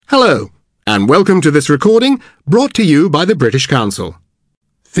Hello, and welcome to this recording brought to you by the British Council.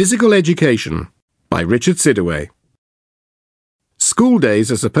 Physical Education by Richard Sidaway. School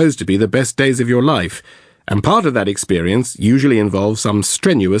days are supposed to be the best days of your life, and part of that experience usually involves some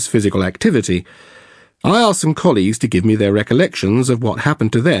strenuous physical activity. I asked some colleagues to give me their recollections of what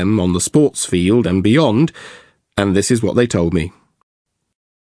happened to them on the sports field and beyond, and this is what they told me.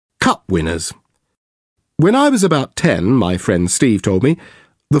 Cup winners. When I was about 10, my friend Steve told me,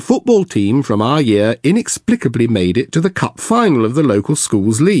 the football team from our year inexplicably made it to the cup final of the local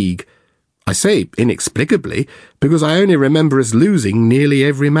school's league. I say inexplicably because I only remember us losing nearly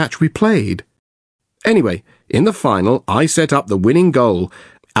every match we played. Anyway, in the final I set up the winning goal,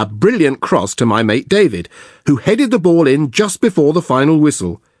 a brilliant cross to my mate David, who headed the ball in just before the final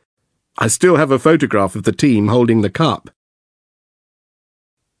whistle. I still have a photograph of the team holding the cup.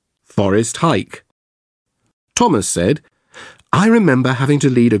 Forest hike. Thomas said, I remember having to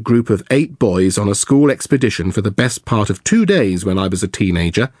lead a group of 8 boys on a school expedition for the best part of 2 days when I was a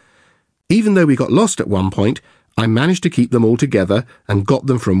teenager. Even though we got lost at one point, I managed to keep them all together and got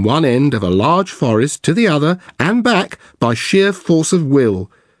them from one end of a large forest to the other and back by sheer force of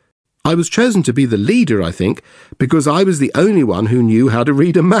will. I was chosen to be the leader, I think, because I was the only one who knew how to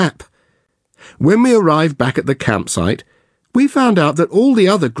read a map. When we arrived back at the campsite, we found out that all the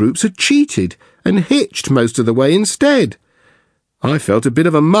other groups had cheated and hitched most of the way instead. I felt a bit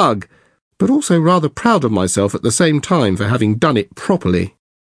of a mug, but also rather proud of myself at the same time for having done it properly.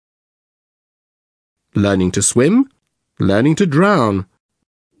 Learning to swim, learning to drown.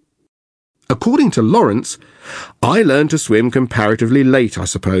 According to Lawrence, I learned to swim comparatively late, I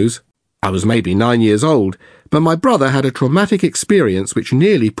suppose. I was maybe 9 years old, but my brother had a traumatic experience which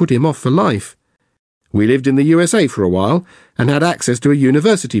nearly put him off for life. We lived in the USA for a while and had access to a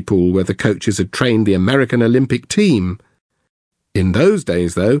university pool where the coaches had trained the American Olympic team. In those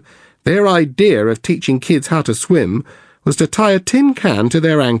days, though, their idea of teaching kids how to swim was to tie a tin can to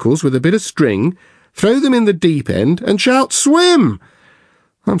their ankles with a bit of string, throw them in the deep end, and shout, "Swim!"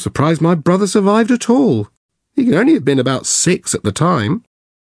 I'm surprised my brother survived at all. He could only have been about 6 at the time.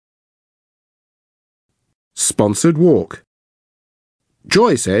 Sponsored walk.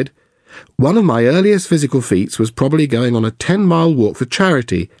 Joy said, one of my earliest physical feats was probably going on a 10-mile walk for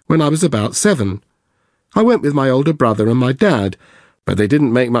charity when I was about 7. I went with my older brother and my dad, but they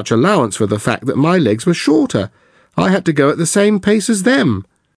didn't make much allowance for the fact that my legs were shorter. I had to go at the same pace as them.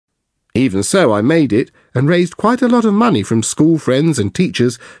 Even so, I made it and raised quite a lot of money from school friends and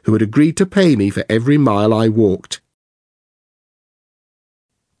teachers who had agreed to pay me for every mile I walked.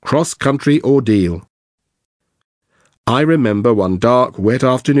 Cross-country ordeal. I remember one dark, wet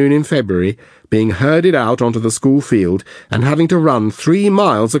afternoon in February being herded out onto the school field and having to run 3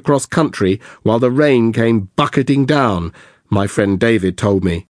 miles across country while the rain came bucketing down, my friend David told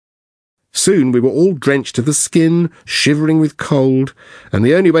me. Soon we were all drenched to the skin, shivering with cold, and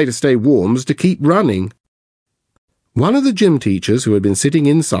the only way to stay warm was to keep running. One of the gym teachers, who had been sitting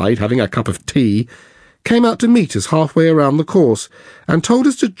inside having a cup of tea, came out to meet us halfway around the course and told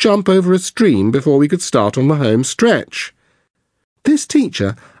us to jump over a stream before we could start on the home stretch. This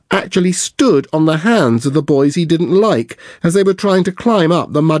teacher actually stood on the hands of the boys he didn't like as they were trying to climb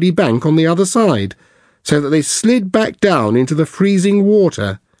up the muddy bank on the other side, so that they slid back down into the freezing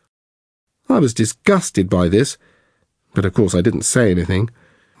water. I was disgusted by this, but of course I didn't say anything.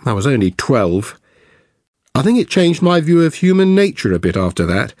 I was only 12. I think it changed my view of human nature a bit after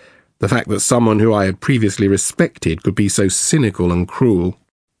that, the fact that someone who I had previously respected could be so cynical and cruel.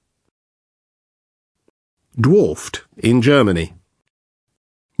 Dwarfed in Germany.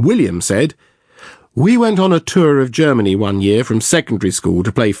 William said, we went on a tour of Germany one year from secondary school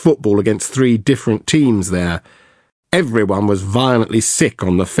to play football against 3 different teams there. Everyone was violently sick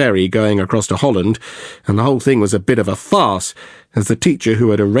on the ferry going across to Holland, and the whole thing was a bit of a farce, as the teacher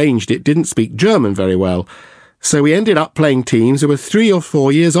who had arranged it didn't speak German very well. So we ended up playing teams who were 3 or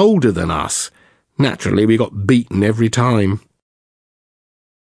 4 years older than us. Naturally, we got beaten every time.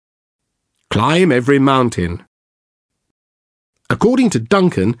 Climb every mountain. According to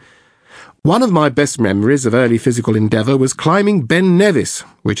Duncan, one of my best memories of early physical endeavour was climbing Ben Nevis,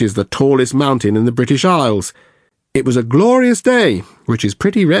 which is the tallest mountain in the British Isles. It was a glorious day, which is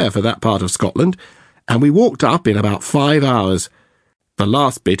pretty rare for that part of Scotland, and we walked up in about 5 hours. The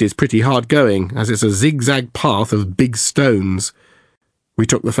last bit is pretty hard going, as it's a zigzag path of big stones. We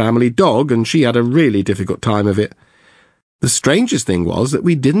took the family dog, and she had a really difficult time of it. The strangest thing was that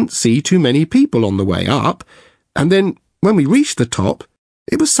we didn't see too many people on the way up, and then, when we reached the top,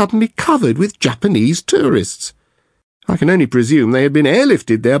 it was suddenly covered with Japanese tourists. I can only presume they had been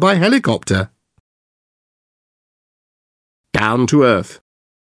airlifted there by helicopter. Down to earth.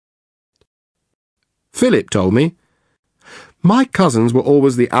 Philip told me. My cousins were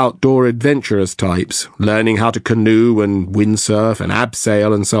always the outdoor adventurous types, learning how to canoe and windsurf and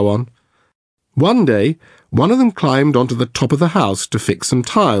abseil and so on. One day, one of them climbed onto the top of the house to fix some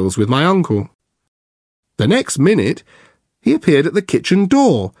tiles with my uncle. The next minute, he appeared at the kitchen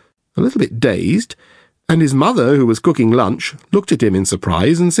door, a little bit dazed, and his mother, who was cooking lunch, looked at him in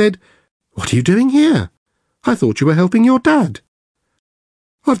surprise and said, "What are you doing here? I thought you were helping your dad."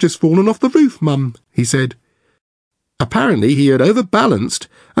 "I've just fallen off the roof, Mum," he said. Apparently he had overbalanced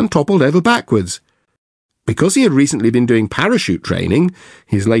and toppled over backwards. Because he had recently been doing parachute training,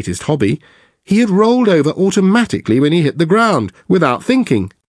 his latest hobby, he had rolled over automatically when he hit the ground, without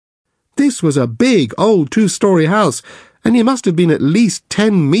thinking. This was a big, old 2-story house, and he must have been at least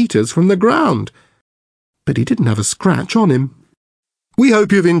 10 metres from the ground. But he didn't have a scratch on him. We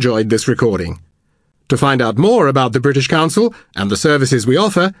hope you've enjoyed this recording. To find out more about the British Council and the services we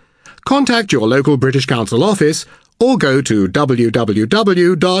offer, contact your local British Council office or go to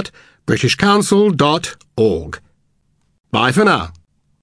www.britishcouncil.org. Bye for now.